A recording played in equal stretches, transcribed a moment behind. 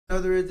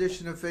Another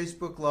edition of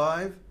Facebook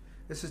Live.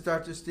 This is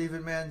Dr.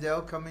 Stephen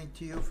Mandel coming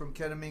to you from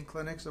Ketamine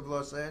Clinics of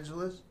Los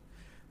Angeles.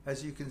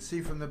 As you can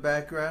see from the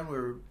background,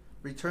 we're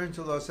returned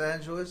to Los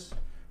Angeles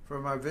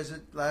from our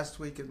visit last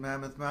week at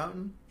Mammoth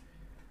Mountain.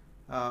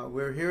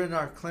 We're here in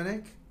our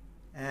clinic,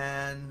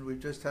 and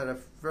we've just had a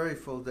very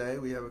full day.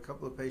 We have a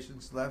couple of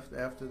patients left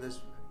after this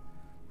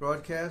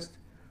broadcast.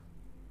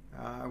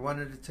 I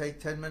wanted to take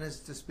 10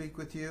 minutes to speak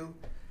with you.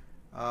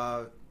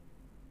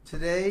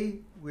 Today,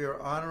 we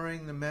are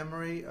honoring the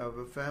memory of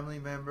a family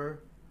member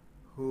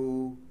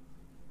who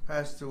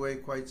passed away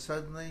quite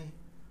suddenly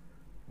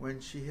when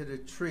she hit a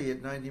tree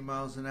at 90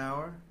 miles an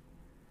hour.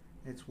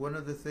 It's one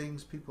of the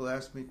things people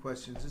ask me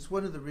questions. It's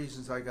one of the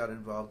reasons I got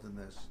involved in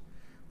this.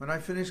 When I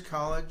finished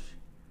college,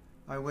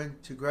 I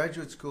went to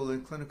graduate school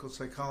in clinical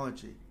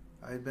psychology.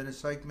 I had been a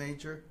psych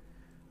major.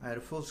 I had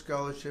a full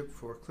scholarship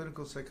for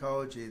clinical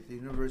psychology at the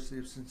University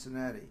of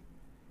Cincinnati.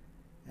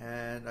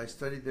 And I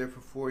studied there for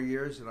 4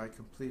 years, and I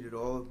completed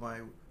all of my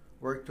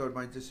work toward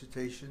my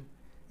dissertation,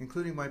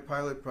 including my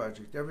pilot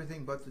project,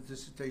 everything but the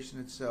dissertation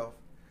itself.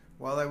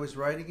 While I was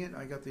writing it,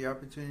 I got the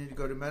opportunity to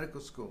go to medical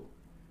school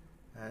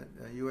at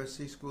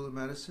USC School of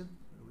Medicine.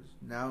 It was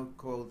now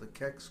called the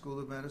Keck School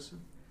of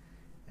Medicine,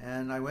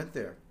 and I went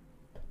there.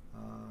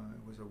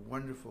 It was a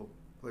wonderful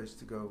place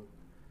to go.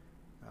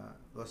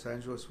 Los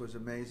Angeles was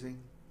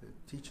amazing. The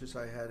teachers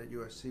I had at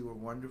USC were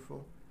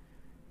wonderful,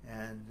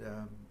 and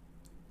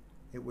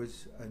it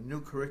was a new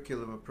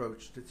curriculum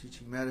approach to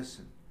teaching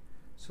medicine.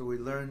 So we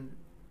learned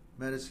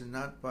medicine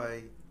not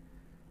by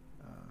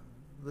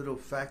little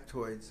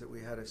factoids that we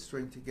had to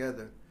string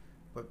together,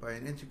 but by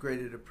an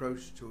integrated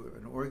approach to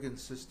an organ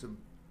system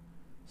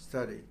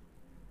study.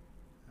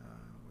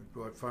 We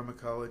brought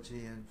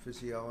pharmacology and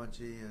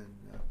physiology and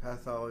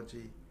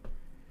pathology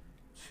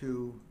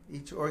to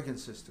each organ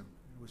system.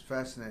 It was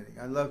fascinating.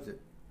 I loved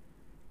it.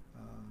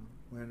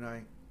 When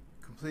I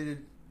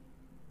completed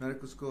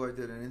medical school, I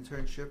did an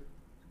internship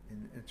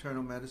in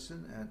internal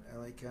medicine at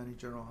LA County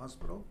General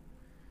Hospital,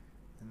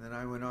 and then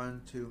I went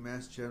on to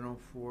Mass General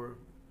for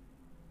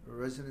a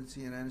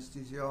residency in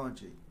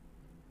anesthesiology.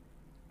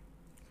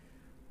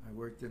 I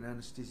worked in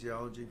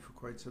anesthesiology for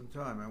quite some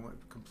time. I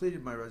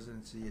completed my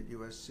residency at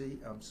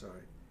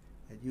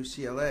at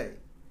UCLA,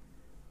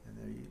 and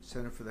the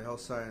Center for the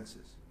Health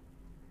Sciences.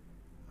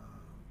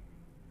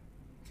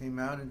 Came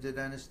out and did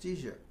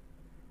anesthesia.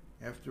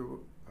 After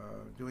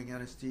doing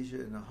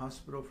anesthesia in the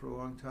hospital for a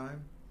long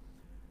time,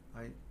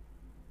 I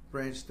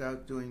branched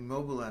out doing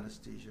mobile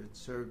anesthesia and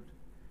served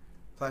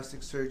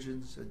plastic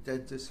surgeons,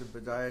 dentists, and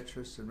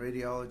podiatrists, and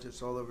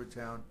radiologists all over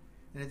town,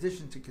 in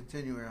addition to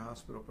continuing a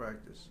hospital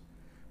practice.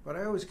 But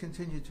I always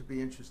continued to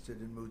be interested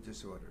in mood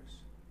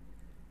disorders.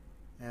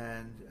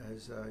 And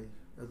as I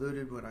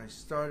alluded when I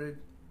started,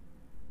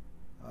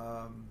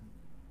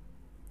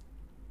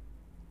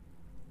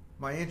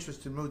 my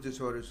interest in mood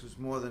disorders was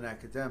more than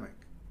academic.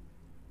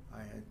 I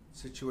had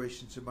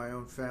situations in my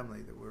own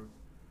family that were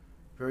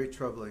very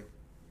troubling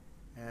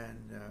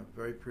and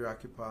very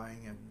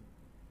preoccupying, and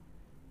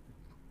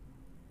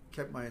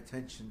kept my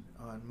attention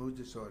on mood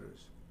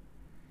disorders,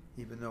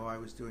 even though I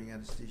was doing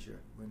anesthesia.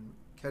 When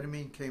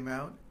ketamine came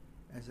out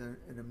as an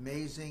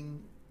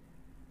amazing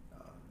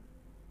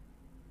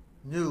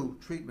new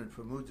treatment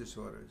for mood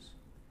disorders,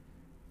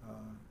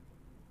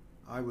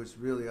 I was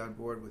really on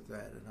board with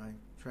that, and I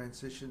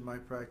transitioned my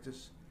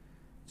practice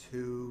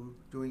to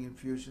doing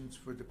infusions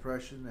for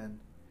depression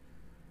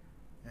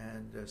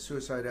and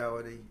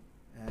suicidality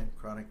and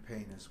chronic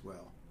pain as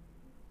well.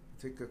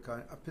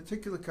 A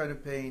particular kind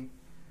of pain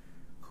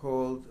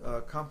called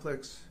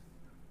complex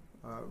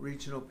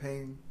regional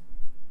pain.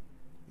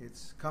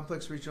 It's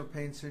complex regional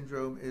pain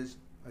syndrome is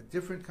a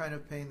different kind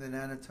of pain than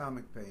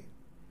anatomic pain.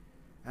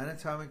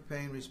 Anatomic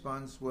pain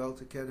responds well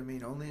to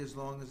ketamine only as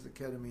long as the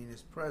ketamine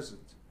is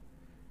present.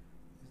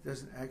 It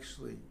doesn't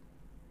actually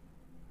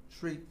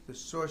treat the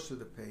source of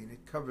the pain,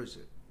 it covers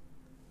it,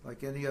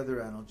 like any other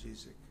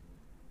analgesic.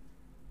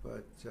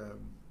 But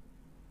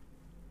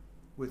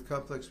with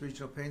complex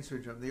regional pain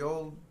syndrome, the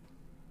old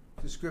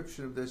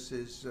description of this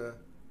is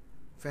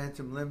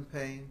phantom limb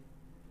pain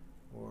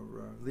or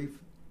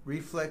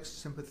reflex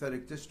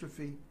sympathetic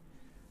dystrophy.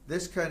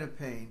 This kind of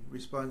pain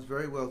responds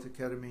very well to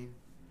ketamine,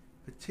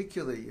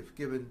 particularly if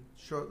given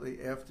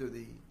shortly after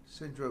the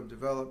syndrome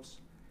develops,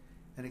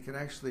 and it can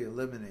actually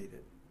eliminate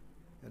it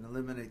and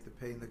eliminate the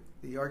pain.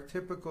 The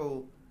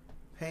archetypical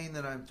pain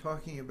that I'm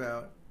talking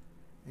about,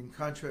 in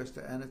contrast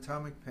to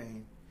anatomic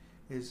pain,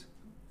 is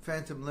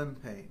phantom limb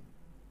pain.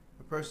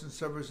 A person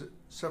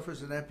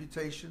suffers an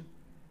amputation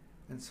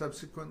and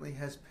subsequently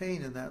has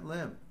pain in that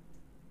limb.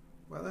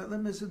 Well, that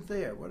limb isn't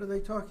there. What are they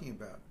talking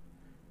about?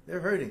 They're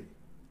hurting.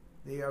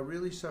 They are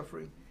really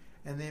suffering,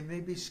 and there may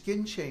be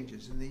skin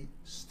changes in the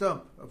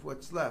stump of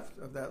what's left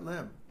of that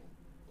limb.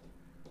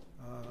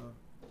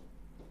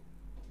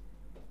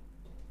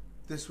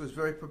 This was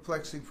very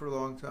perplexing for a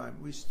long time.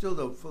 We still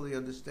don't fully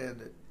understand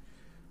it.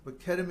 But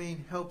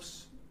ketamine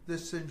helps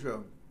this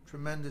syndrome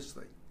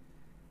tremendously.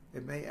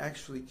 It may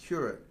actually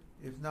cure it.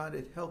 If not,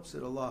 it helps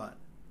it a lot.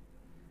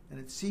 And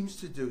it seems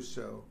to do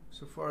so,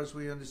 so far as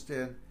we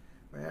understand,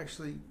 by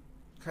actually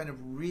kind of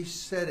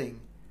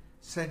resetting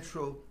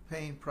central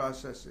pain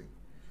processing,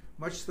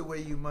 much the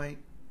way you might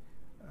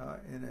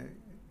in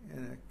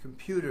a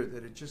computer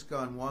that had just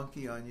gone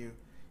wonky on you,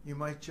 you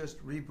might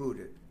just reboot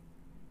it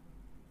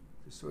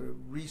to sort of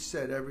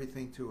reset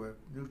everything to a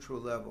neutral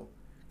level.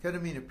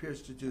 Ketamine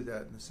appears to do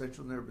that in the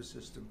central nervous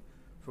system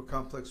for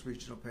complex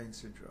regional pain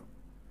syndrome.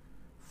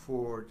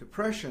 For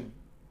depression,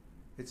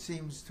 it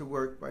seems to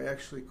work by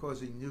actually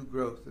causing new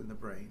growth in the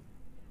brain.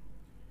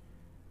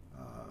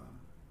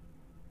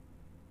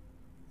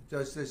 It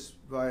does this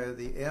via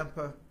the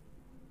AMPA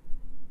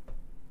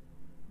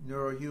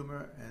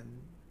neurohumor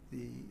and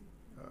the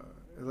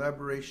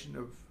elaboration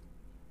of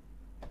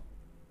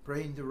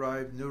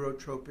brain-derived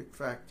neurotropic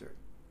factor.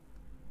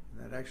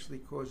 And that actually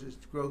causes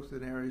growth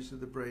in areas of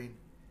the brain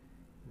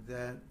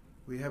that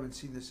we haven't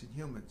seen this in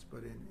humans,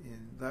 but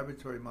in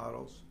laboratory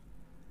models,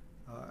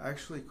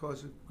 actually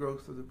causes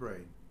growth of the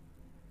brain.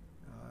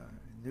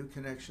 New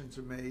connections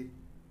are made,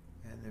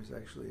 and there's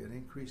actually an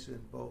increase in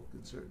bulk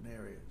in certain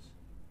areas.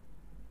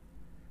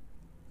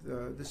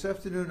 This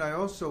afternoon, I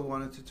also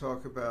wanted to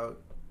talk about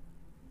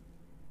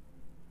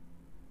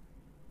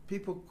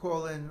people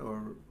call in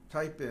or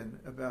type in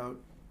about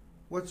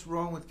what's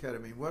wrong with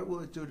ketamine, what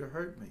will it do to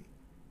hurt me?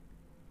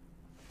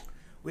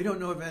 We don't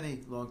know of any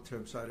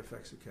long-term side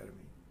effects of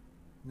ketamine.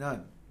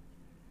 None.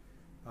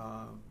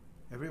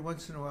 Every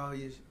once in a while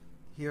you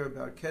hear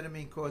about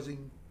ketamine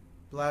causing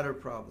bladder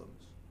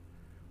problems.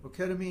 Well,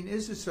 ketamine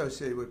is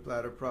associated with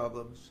bladder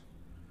problems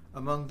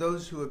among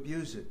those who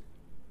abuse it.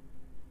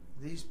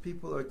 These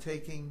people are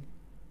taking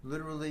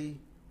literally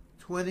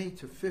 20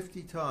 to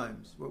 50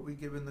 times what we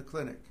give in the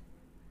clinic.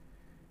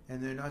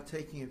 And they're not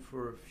taking it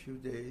for a few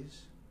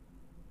days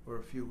or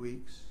a few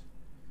weeks.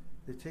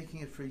 They're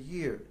taking it for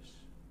years.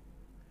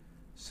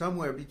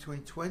 Somewhere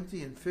between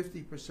 20 and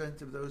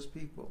 50% of those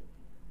people,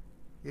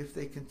 if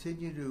they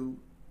continue to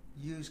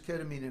use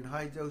ketamine in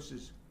high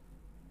doses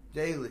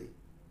daily,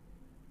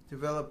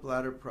 develop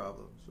bladder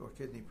problems or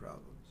kidney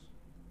problems.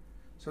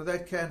 So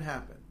that can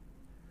happen.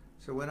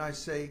 So when I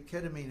say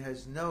ketamine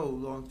has no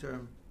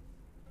long-term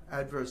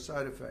adverse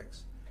side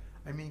effects,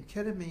 I mean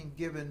ketamine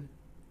given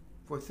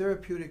for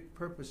therapeutic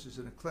purposes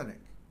in a clinic.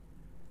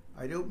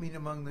 I don't mean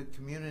among the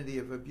community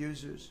of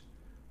abusers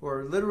who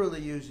are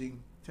literally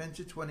using 10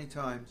 to 20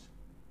 times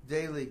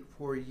daily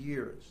for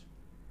years.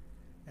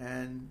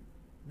 And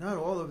not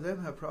all of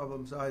them have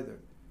problems either.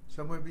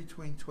 Somewhere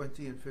between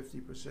 20 and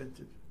 50%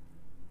 of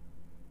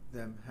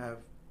them have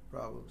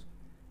problems.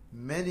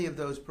 Many of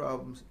those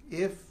problems,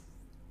 if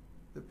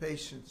the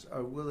patients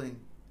are willing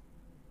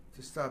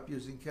to stop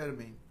using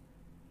ketamine,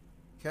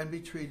 can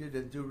be treated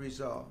and do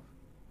resolve.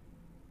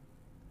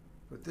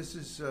 But this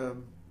is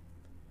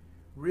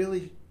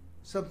really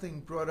something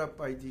brought up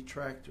by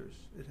detractors.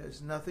 It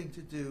has nothing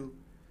to do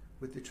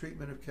with the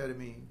treatment of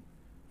ketamine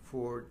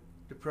for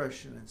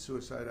depression and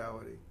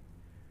suicidality.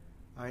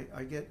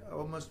 I get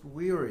almost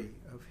weary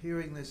of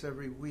hearing this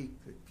every week,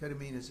 that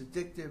ketamine is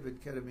addictive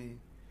and ketamine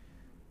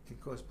can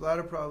cause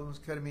bladder problems.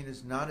 Ketamine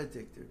is not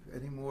addictive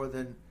any more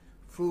than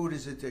food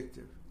is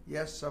addictive.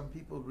 Yes, some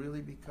people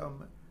really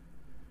become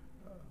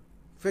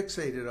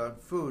fixated on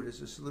food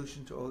as a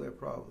solution to all their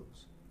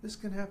problems. This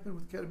can happen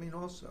with ketamine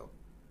also.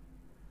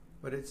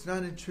 But it's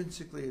not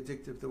intrinsically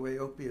addictive the way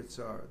opiates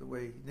are, the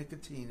way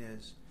nicotine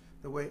is,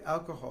 the way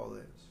alcohol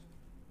is.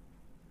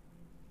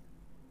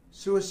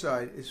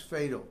 Suicide is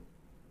fatal.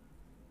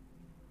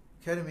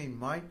 Ketamine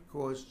might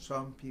cause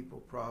some people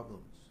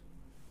problems.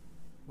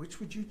 Which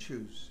would you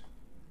choose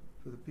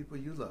for the people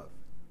you love?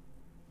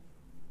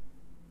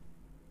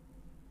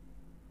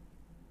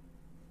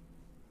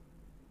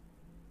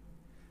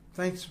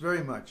 Thanks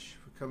very much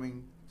for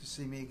coming to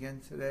see me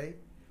again today.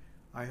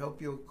 I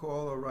hope you'll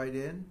call or write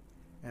in,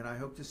 and I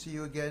hope to see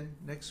you again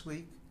next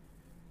week,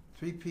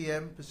 3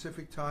 p.m.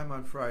 Pacific time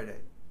on Friday.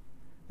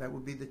 That will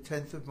be the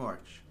 10th of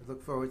March. I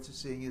look forward to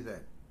seeing you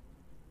then.